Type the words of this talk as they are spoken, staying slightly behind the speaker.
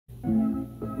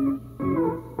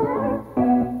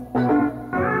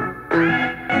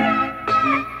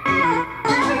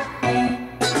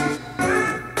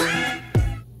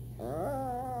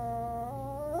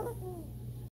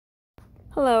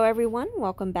everyone,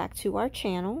 welcome back to our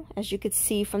channel. As you could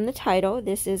see from the title,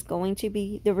 this is going to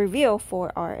be the reveal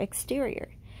for our exterior.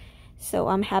 So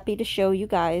I'm happy to show you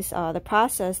guys the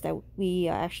process that we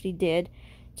actually did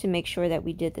to make sure that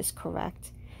we did this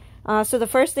correct. So the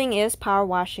first thing is power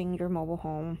washing your mobile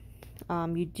home.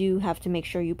 You do have to make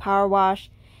sure you power wash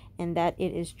and that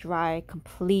it is dry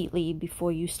completely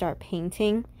before you start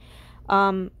painting.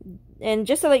 And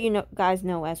just to let you guys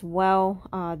know as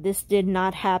well, this did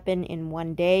not happen in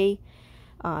one day.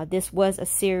 This was a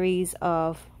series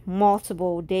of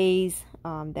multiple days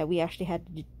that we actually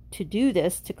had to do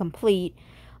this to complete.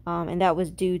 And that was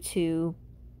due to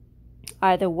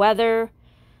either weather,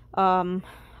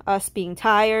 us being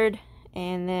tired,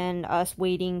 and then us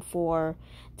waiting for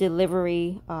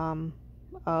delivery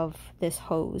of this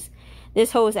hose.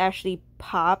 This hose actually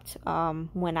popped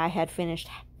when I had finished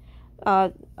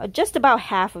just about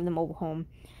half of the mobile home.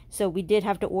 So we did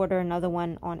have to order another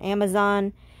one on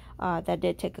Amazon. That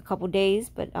did take a couple days,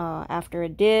 but after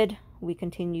it did, we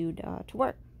continued to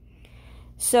work.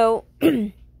 So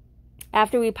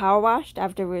after we power washed,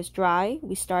 after it was dry,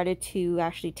 we started to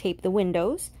actually tape the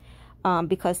windows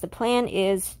because the plan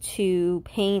is to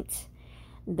paint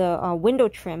the window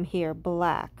trim here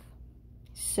black.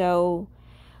 So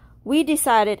we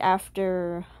decided,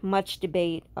 after much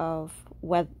debate of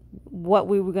what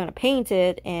we were going to paint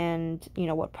it and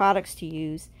what products to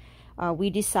use, we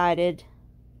decided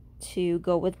to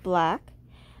go with black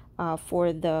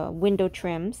for the window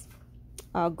trims,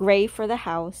 gray for the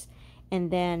house, and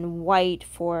then white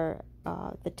for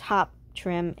the top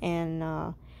trim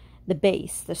and the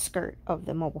base, the skirt of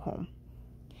the mobile home.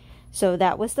 So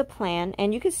that was the plan.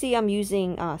 And you can see I'm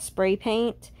using spray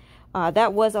paint.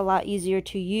 That was a lot easier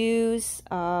to use.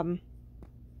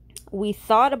 We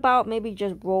thought about maybe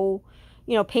just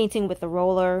painting with the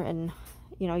roller and,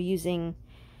 using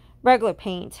regular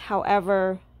paint.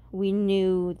 However, we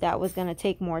knew that was going to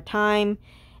take more time,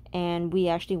 and we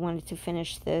actually wanted to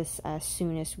finish this as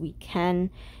soon as we can,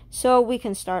 so we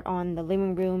can start on the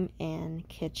living room and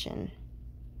kitchen.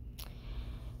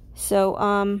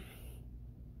 So,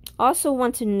 also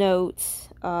want to note,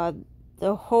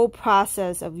 the whole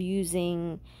process of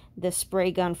using the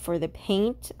spray gun for the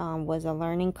paint was a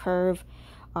learning curve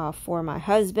for my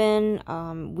husband.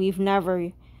 We've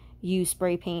never used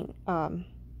spray paint,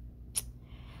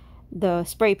 the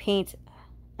spray paint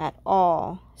at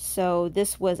all. So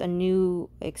this was a new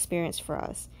experience for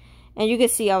us. And you can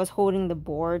see I was holding the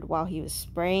board while he was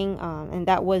spraying, and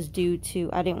that was due to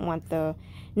I didn't want the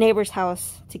neighbor's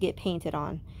house to get painted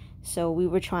on. So we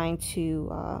were trying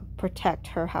to protect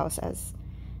her house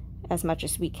as much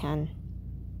as we can.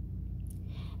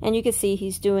 And you can see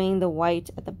he's doing the white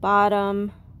at the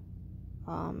bottom.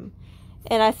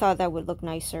 And I thought that would look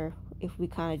nicer if we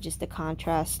kind of just the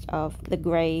contrast of the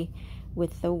gray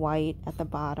with the white at the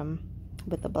bottom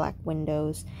with the black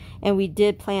windows. And we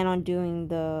did plan on doing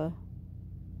the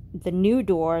new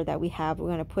door that we have. We're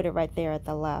going to put it right there at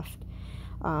the left.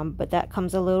 But that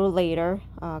comes a little later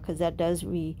because that does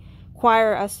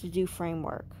require us to do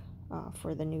framework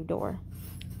for the new door.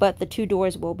 But the two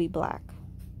doors will be black.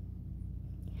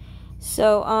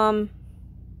 So,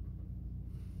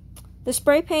 the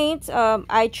spray paint,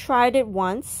 I tried it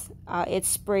once. It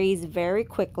sprays very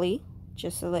quickly,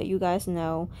 just to let you guys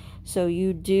know. So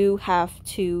you do have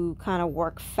to kind of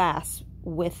work fast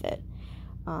with it.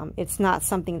 It's not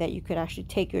something that you could actually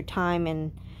take your time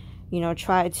and,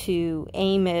 try to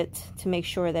aim it to make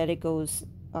sure that it goes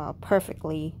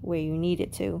perfectly where you need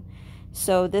it to.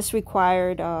 So this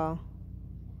required, us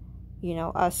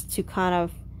to kind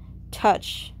of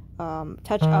touch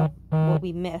up what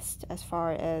we missed as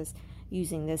far as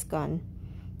using this gun.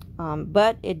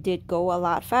 But it did go a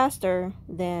lot faster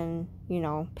than,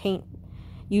 paint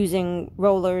using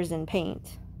rollers and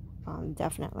paint.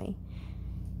 Definitely.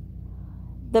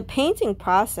 The painting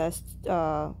process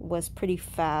was pretty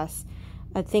fast.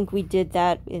 I think we did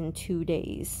that in 2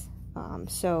 days.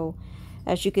 So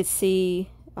as you could see,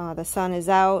 the sun is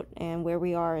out and where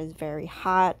we are is very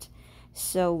hot.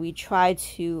 So we tried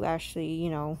to actually,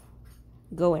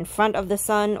 go in front of the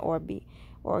sun or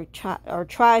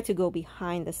try to go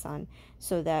behind the sun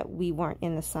so that we weren't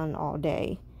in the sun all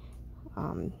day.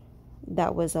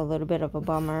 That was a little bit of a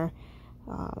bummer,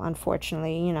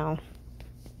 unfortunately,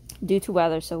 due to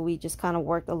weather. So we just kind of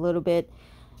worked a little bit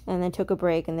and then took a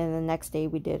break, and then the next day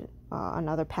we did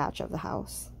another patch of the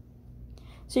house.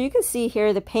 So you can see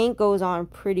here the paint goes on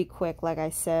pretty quick. Like I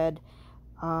said,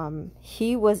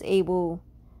 he was able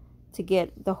to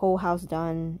get the whole house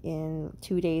done in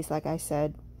 2 days, like I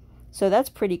said. So that's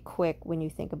pretty quick when you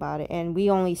think about it. And we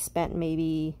only spent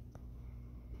maybe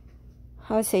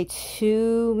I would say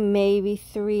 2, maybe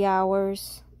 3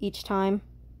 hours each time.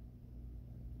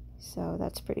 So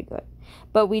that's pretty good.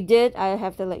 But we did, I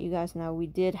have to let you guys know, we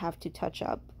did have to touch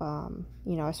up,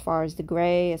 you know, as far as the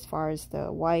gray, as far as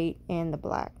the white and the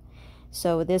black.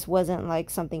 So this wasn't like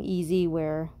something easy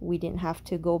where we didn't have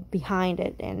to go behind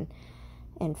it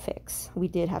and fix. We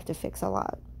did have to fix a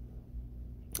lot.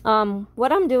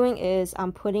 What I'm doing is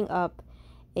I'm putting up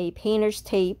a painter's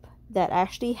tape that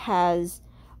actually has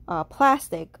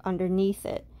plastic underneath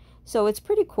it. So it's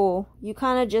pretty cool. You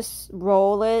kind of just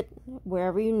roll it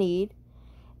wherever you need,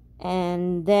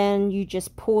 and then you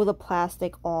just pull the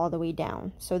plastic all the way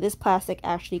down. So this plastic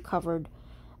actually covered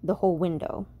the whole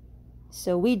window.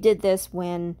 So we did this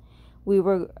when we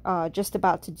were just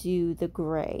about to do the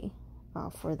gray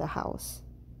for the house.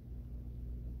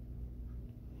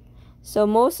 So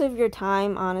most of your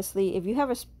time, honestly, if you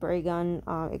have a spray gun,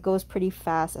 it goes pretty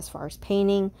fast as far as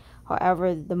painting.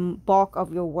 However, the bulk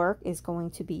of your work is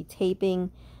going to be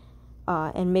taping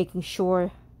and making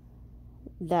sure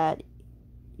that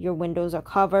your windows are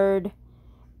covered,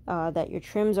 that your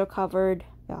trims are covered,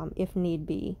 if need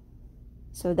be.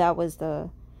 So that was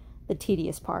the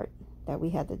tedious part that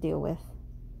we had to deal with.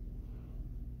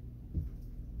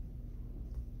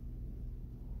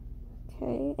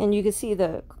 Okay, and you can see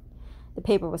the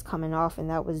paper was coming off, and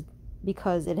that was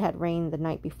because it had rained the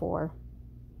night before.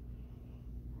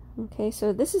 Okay,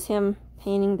 so this is him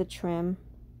painting the trim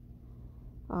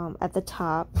at the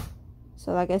top.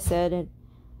 So like I said,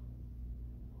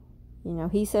 you know,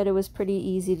 he said it was pretty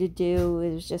easy to do.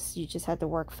 It was just, you just had to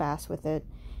work fast with it.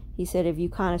 He said if you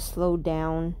kind of slow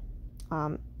down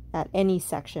at any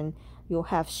section, you'll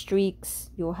have streaks,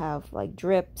 you'll have like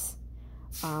drips,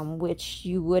 which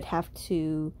you would have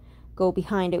to go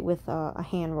behind it with a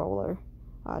hand roller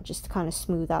just to kind of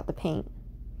smooth out the paint.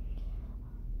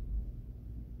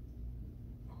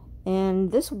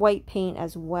 And this white paint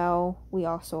as well, we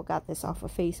also got this off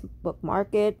of Facebook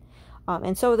Market,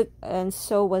 and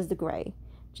so was the gray,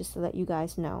 just to let you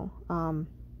guys know.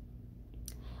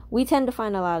 We tend to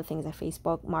find a lot of things at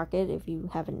Facebook Market, if you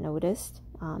haven't noticed,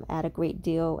 at a great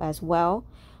deal as well.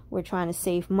 We're trying to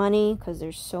save money because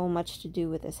there's so much to do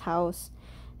with this house.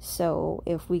 So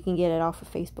if we can get it off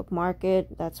of Facebook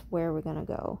Market, that's where we're gonna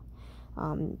go.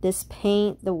 This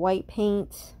paint, the white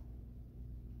paint,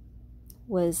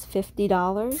 was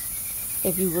 $50.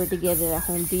 If you were to get it at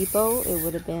Home Depot, it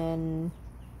would have been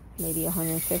maybe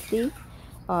 $150.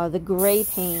 The gray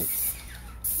paint,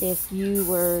 if you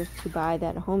were to buy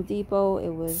that at Home Depot, it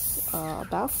was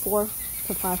about $400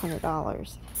 to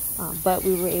 $500. But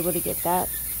we were able to get that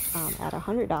at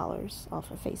 $100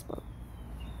 off of Facebook.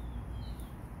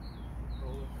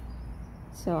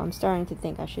 So I'm starting to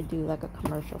think I should do like a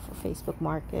commercial for Facebook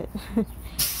Market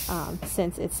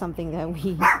since it's something that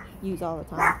we use all the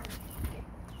time.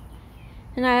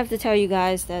 And I have to tell you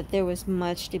guys that there was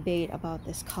much debate about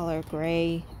this color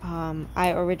gray.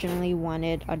 I originally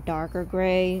wanted a darker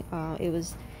gray. It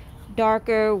was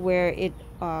darker where it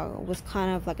was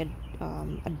kind of like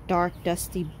a dark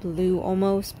dusty blue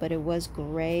almost, but it was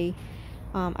gray.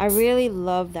 I really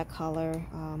love that color.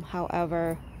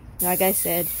 However, like I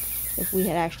said, if we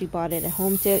had actually bought it at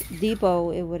Home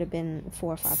Depot, it would have been $400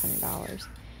 or $500.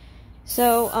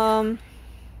 So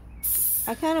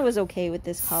I kind of was okay with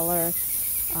this color.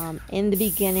 In the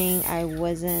beginning, I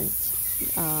wasn't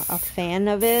a fan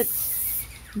of it,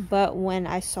 but when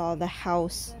I saw the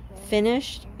house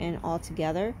finished and all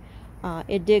together,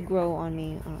 it did grow on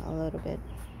me a little bit.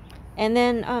 And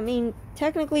then, I mean,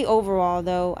 technically overall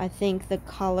though, I think the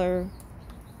color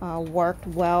worked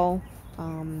well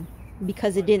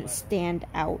because it didn't stand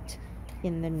out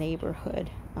in the neighborhood,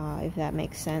 if that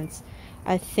makes sense.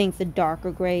 I think the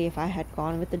darker gray, if I had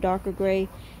gone with the darker gray,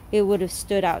 it would have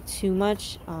stood out too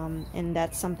much, and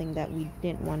that's something that we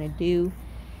didn't want to do.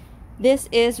 This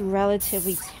is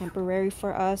relatively temporary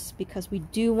for us because we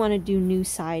do want to do new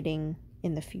siding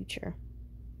in the future.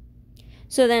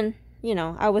 So then, you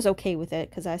know, I was okay with it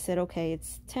because I said, okay,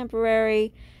 it's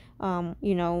temporary. You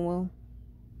know, we'll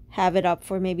have it up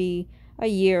for maybe a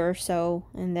year or so,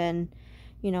 and then,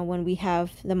 you know, when we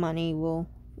have the money, we'll,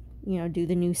 you know, do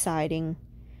the new siding.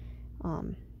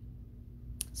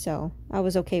 So I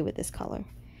was okay with this color.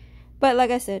 But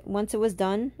like I said, once it was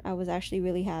done, I was actually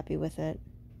really happy with it.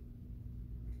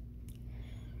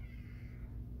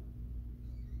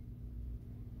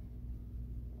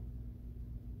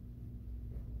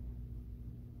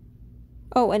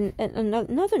 Oh, and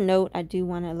another note I do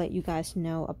want to let you guys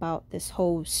know about this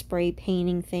whole spray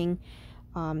painting thing.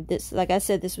 This, like I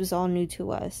said, this was all new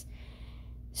to us.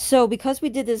 So because we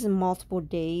did this in multiple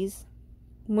days,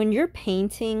 when you're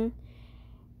painting,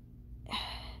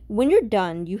 when you're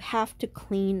done, you have to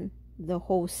clean the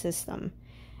whole system.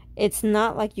 It's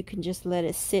not like you can just let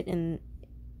it sit in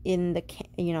the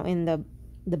in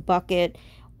the bucket,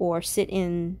 or sit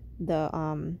in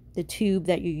the tube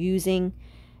that you're using.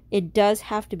 It does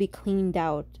have to be cleaned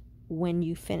out when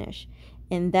you finish,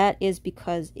 and that is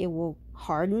because it will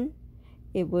harden.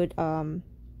 It would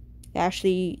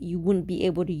actually, you wouldn't be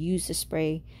able to use the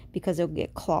spray because it'll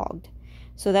get clogged.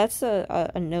 So that's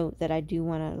a note that I do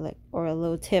want to let, or a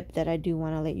little tip that I do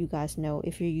want to let you guys know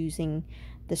if you're using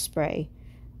the spray.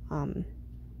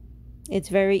 It's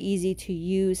very easy to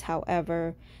use.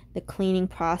 However, the cleaning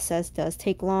process does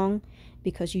take long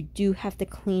because you do have to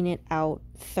clean it out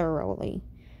thoroughly.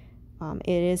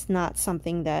 It is not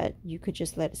something that you could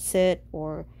just let it sit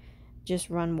or just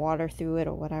run water through it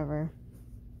or whatever.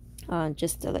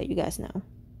 Just to let you guys know.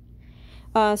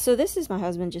 So this is my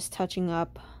husband just touching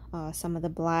up some of the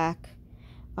black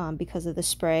because of the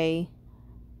spray.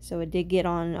 So it did get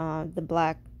on the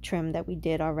black trim that we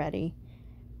did already.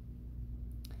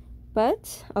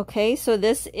 But okay, so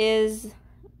this is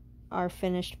our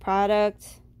finished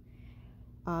product.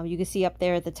 You can see up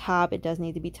there at the top, it does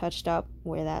need to be touched up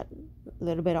where that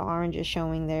little bit of orange is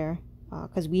showing there,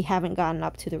 because we haven't gotten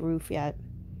up to the roof yet.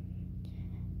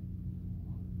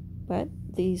 But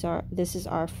this is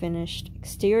our finished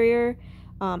exterior.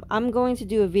 I'm going to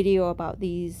do a video about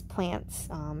these plants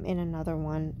in another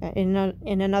one,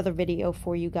 in another video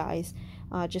for you guys,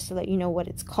 just to let you know what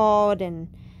it's called, and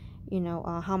you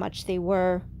know how much they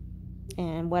were,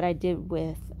 and what I did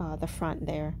with the front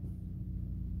there.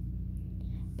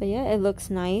 But yeah, it looks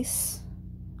nice.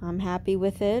 I'm happy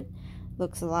with it.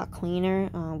 Looks a lot cleaner.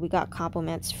 We got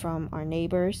compliments from our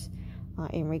neighbors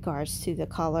in regards to the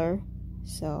color.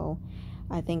 So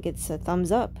I think it's a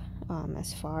thumbs up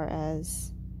as far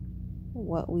as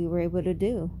what we were able to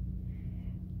do.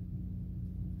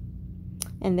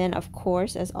 And then of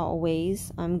course, as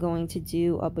always, I'm going to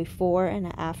do a before and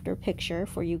an after picture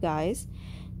for you guys,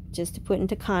 just to put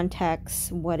into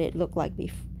context what it looked like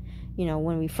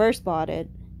when we first bought it,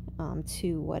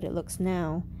 to what it looks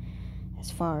now as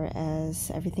far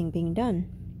as everything being done.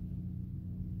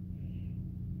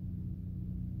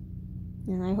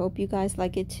 And I hope you guys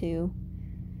like it too.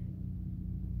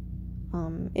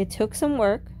 It took some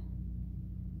work,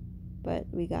 but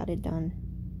we got it done.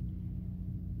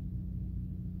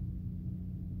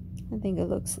 I think it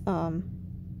looks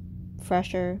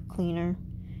fresher, cleaner,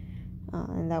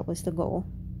 and that was the goal.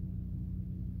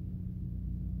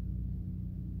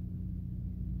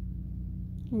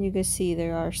 And you can see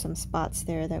there are some spots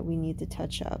there that we need to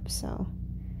touch up, so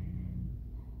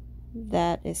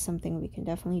that is something we can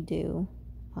definitely do,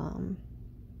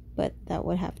 but that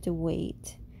would have to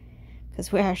wait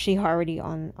because we're actually already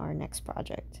on our next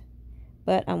project.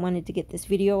 But I wanted to get this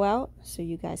video out so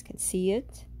you guys can see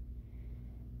it.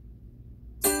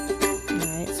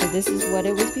 Alright, so this is what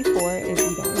it was before, if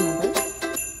you don't remember,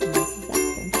 and this is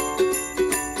after.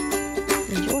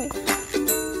 Enjoy!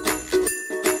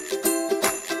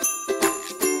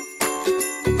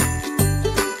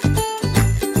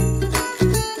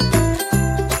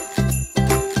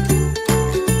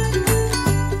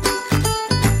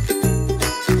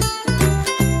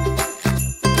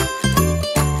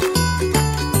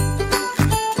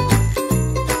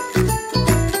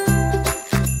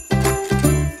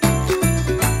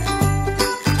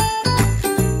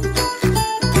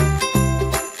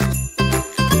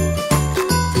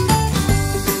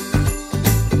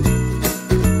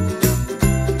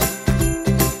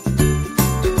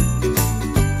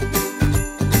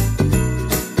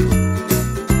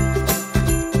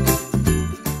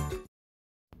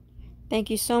 Thank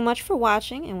you so much for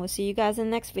watching, and we'll see you guys in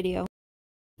the next video.